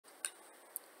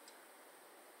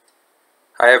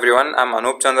Hi everyone, I'm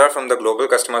Anup Chandra from the Global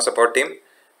Customer Support team,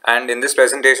 and in this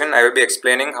presentation I will be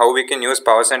explaining how we can use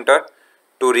PowerCenter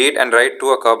to read and write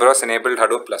to a Kerberos enabled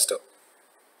Hadoop cluster.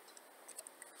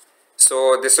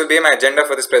 So this will be my agenda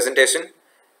for this presentation,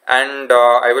 and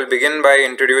I will begin by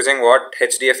introducing what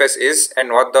HDFS is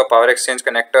and what the PowerExchange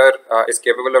connector is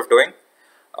capable of doing.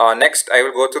 Next, I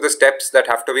will go through the steps that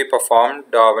have to be performed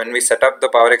when we set up the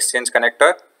PowerExchange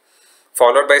connector,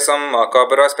 followed by some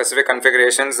Kerberos specific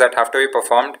configurations that have to be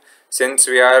performed since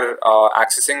we are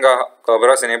accessing a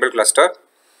Kerberos enabled cluster.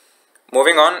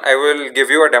 Moving on, I will give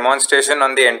you a demonstration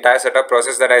on the entire setup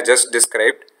process that I just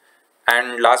described.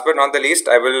 And last but not the least,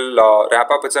 I will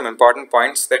wrap up with some important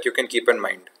points that you can keep in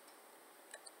mind.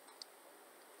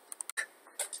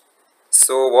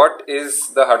 So what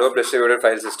is the Hadoop distributed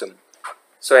file system?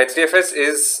 So HDFS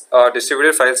is a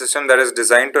distributed file system that is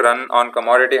designed to run on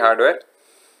commodity hardware,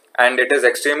 and it is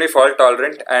extremely fault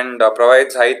tolerant and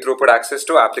provides high throughput access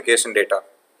to application data.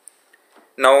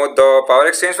 Now the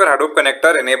PowerExchange for Hadoop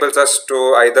connector enables us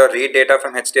to either read data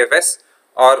from HDFS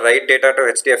or write data to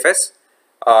HDFS,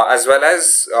 as well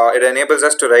as it enables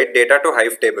us to write data to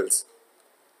Hive tables.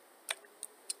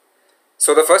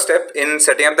 So the first step in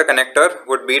setting up the connector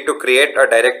would be to create a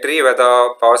directory where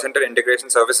the PowerCenter integration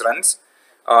service runs.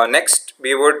 Next,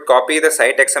 we would copy the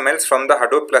site XMLs from the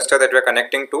Hadoop cluster that we are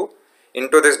connecting to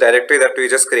into this directory that we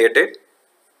just created.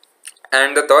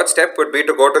 And the third step would be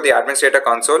to go to the administrator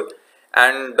console,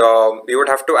 and we would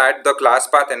have to add the class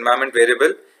path environment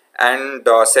variable and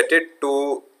set it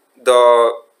to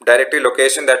the directory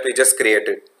location that we just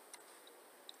created.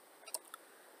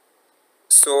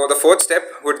 So the fourth step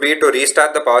would be to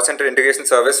restart the PowerCenter integration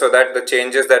service so that the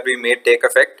changes that we made take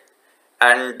effect.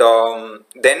 And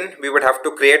then we would have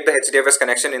to create the HDFS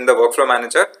connection in the workflow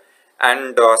manager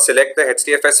and select the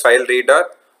HDFS file reader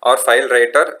or file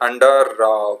writer under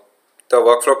the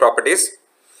workflow properties.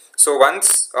 So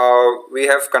once we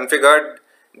have configured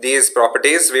these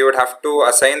properties, we would have to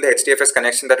assign the HDFS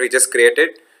connection that we just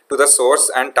created to the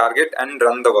source and target and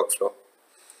run the workflow.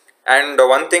 And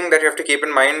one thing that you have to keep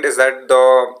in mind is that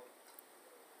the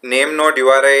name node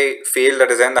URI field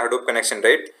that is in the Hadoop connection,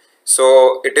 right?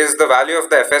 So it is the value of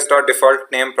the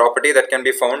fs.default name property that can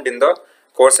be found in the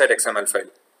core site XML file.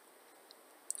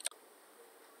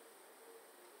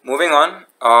 Moving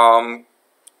on,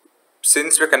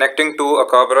 since we're connecting to a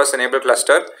Kerberos enabled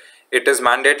cluster, it is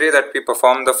mandatory that we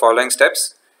perform the following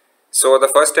steps. So the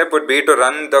first step would be to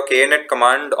run the knet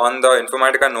command on the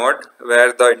Informatica node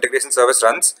where the integration service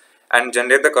runs and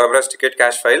generate the Kerberos ticket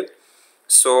cache file.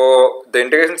 So the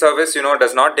integration service,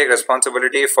 does not take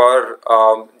responsibility for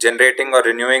generating or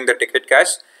renewing the ticket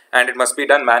cache, and it must be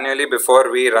done manually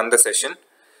before we run the session.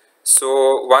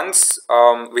 So once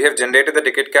we have generated the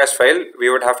ticket cache file,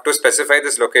 we would have to specify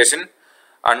this location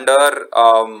under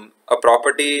a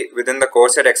property within the core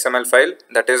set XML file,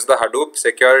 that is the Hadoop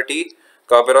security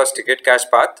Kerberos ticket cache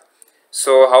path.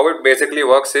 So how it basically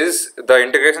works is the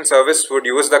integration service would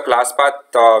use the class path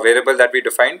variable that we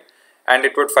defined, and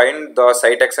it would find the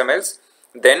site XMLs.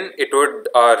 Then it would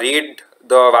read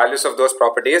the values of those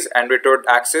properties and it would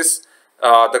access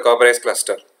the Kerberos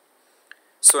cluster.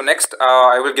 So next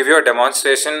I will give you a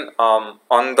demonstration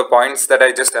on the points that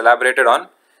I just elaborated on,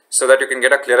 so that you can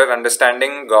get a clearer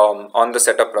understanding on the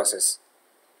setup process.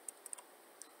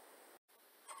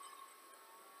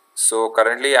 So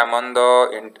currently I'm on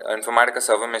the Informatica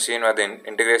server machine where the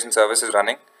integration service is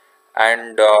running,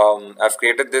 and I've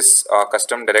created this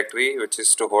custom directory which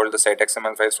is to hold the site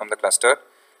XML files from the cluster,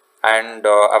 and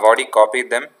I've already copied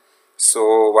them.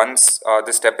 So once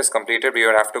this step is completed, we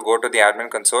would have to go to the admin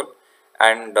console,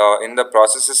 and in the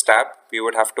processes tab we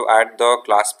would have to add the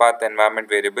class path environment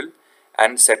variable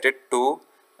and set it to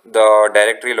the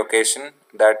directory location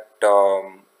that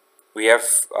we have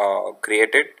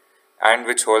created and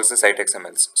which holds the site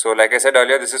XMLs. So like I said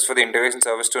earlier, this is for the integration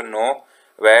service to know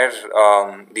where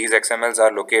these XMLs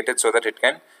are located so that it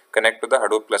can connect to the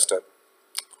Hadoop cluster.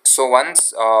 So once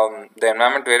the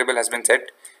environment variable has been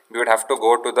set, we would have to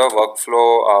go to the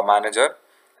workflow manager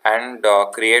and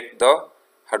create the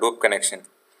Hadoop connection.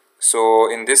 So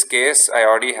in this case, I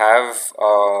already have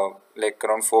like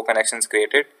around 4 connections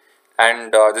created,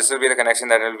 and this will be the connection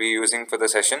that I will be using for the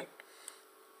session.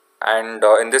 And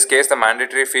in this case, the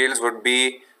mandatory fields would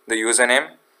be the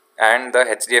username and the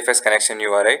HDFS connection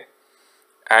URI.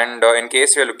 And in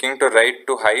case we are looking to write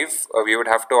to Hive, we would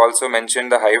have to also mention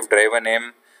the Hive driver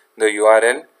name, the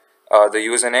URL, the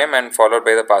username, and followed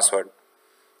by the password.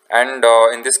 And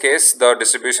in this case, the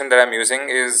distribution that I'm using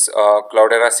is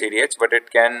Cloudera CDH, but it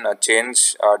can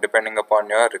change depending upon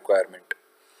your requirement.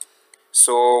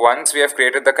 So once we have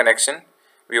created the connection,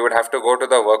 we would have to go to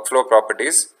the workflow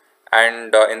properties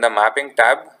and in the mapping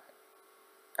tab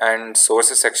and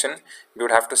sources section, we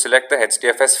would have to select the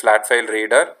HDFS flat file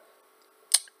reader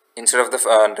instead of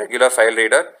the regular file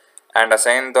reader, and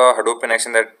assign the Hadoop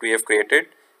connection that we have created,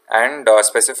 and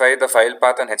specify the file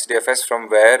path on HDFS from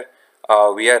where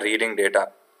we are reading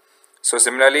data. So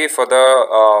similarly, for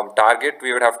the target,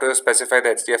 we would have to specify the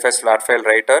HDFS flat file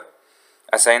writer,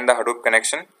 assign the Hadoop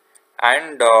connection,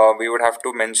 and we would have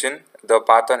to mention the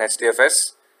path on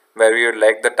HDFS where we would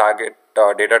like the target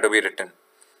data to be written.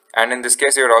 And in this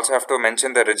case, you would also have to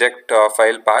mention the reject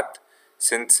file path,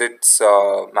 since it's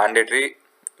mandatory,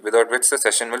 without which the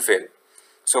session will fail.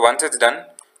 So once it's done,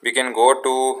 we can go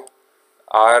to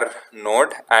our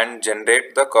node and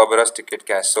generate the Kerberos ticket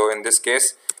cache. So in this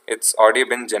case, it's already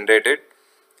been generated,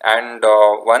 and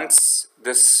once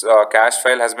this cache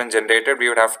file has been generated, we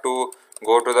would have to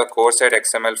go to the core site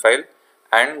XML file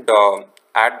and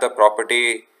add the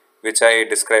property which I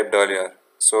described earlier.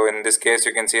 So in this case,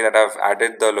 you can see that I've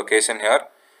added the location here,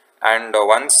 and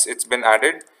once it's been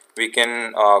added, we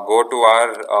can go to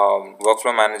our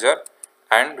workflow manager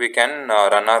and we can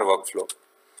run our workflow.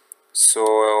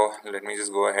 So let me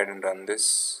just go ahead and run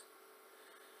this.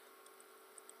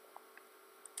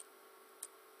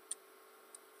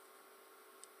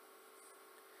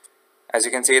 As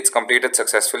you can see, it's completed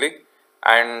successfully,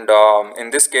 and in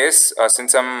this case,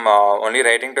 since I'm only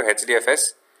writing to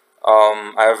HDFS,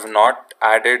 I have not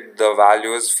added the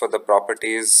values for the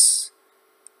properties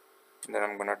that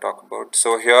I'm going to talk about.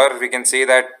 So here we can see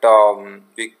that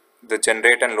the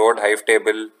generate and load Hive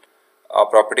table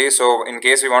property. So in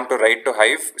case we want to write to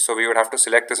Hive, so we would have to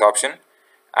select this option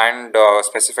and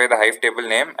specify the Hive table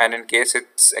name, and in case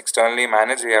it's externally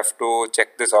managed, we have to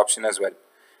check this option as well.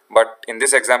 But in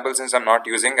this example, since I'm not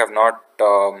using, I've not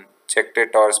checked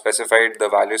it or specified the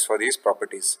values for these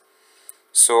properties.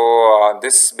 So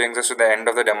this brings us to the end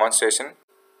of the demonstration.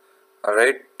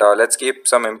 Alright, let's keep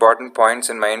some important points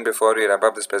in mind before we wrap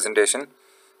up this presentation.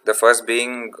 The first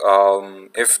being,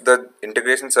 if the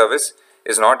integration service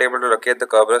is not able to locate the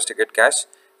Kerberos ticket cache,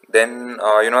 then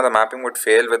the mapping would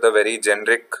fail with a very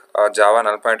generic Java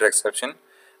null pointer exception.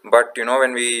 But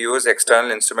when we use external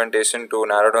instrumentation to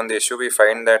narrow down the issue, we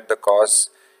find that the cause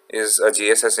is a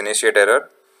GSS initiate error.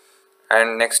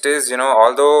 And next is,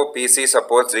 although PC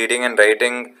supports reading and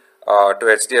writing to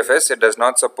HDFS, it does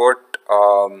not support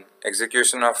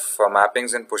execution of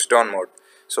mappings in pushdown mode.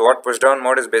 So what pushdown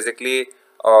mode is basically,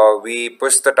 we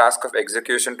push the task of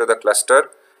execution to the cluster,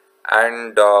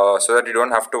 and so that you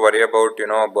don't have to worry about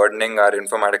burdening our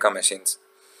Informatica machines.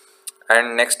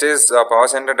 And next is,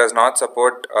 PowerCenter does not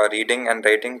support reading and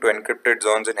writing to encrypted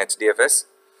zones in HDFS.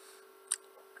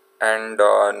 And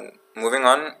moving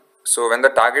on, so when the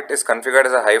target is configured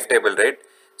as a Hive table, right?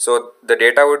 So the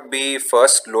data would be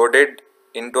first loaded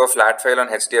into a flat file on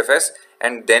HDFS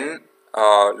and then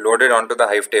loaded onto the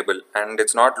Hive table, and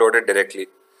it's not loaded directly.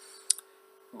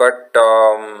 But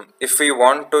if we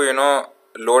want to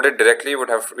load it directly,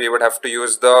 we would have to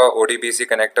use the ODBC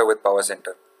connector with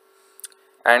PowerCenter.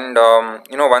 And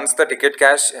once the ticket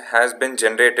cache has been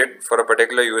generated for a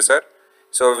particular user,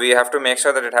 so we have to make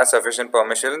sure that it has sufficient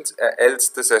permissions, else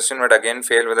the session would again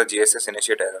fail with a GSS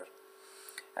initiate error.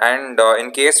 And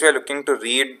in case we are looking to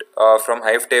read from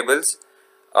Hive tables,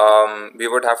 we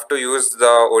would have to use the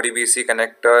ODBC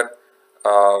connector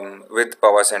with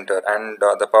PowerCenter, and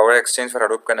the PowerExchange for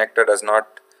Hadoop connector does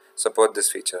not support this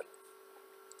feature.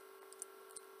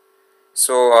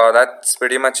 So that's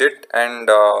pretty much it, and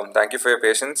thank you for your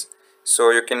patience.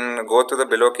 So you can go to the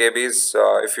below KBs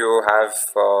if you have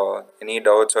any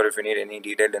doubts or if you need any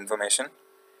detailed information.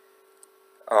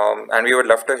 And we would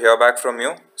love to hear back from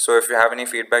you. So if you have any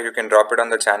feedback, you can drop it on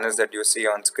the channels that you see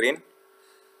on screen.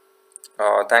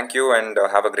 Thank you, and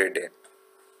have a great day.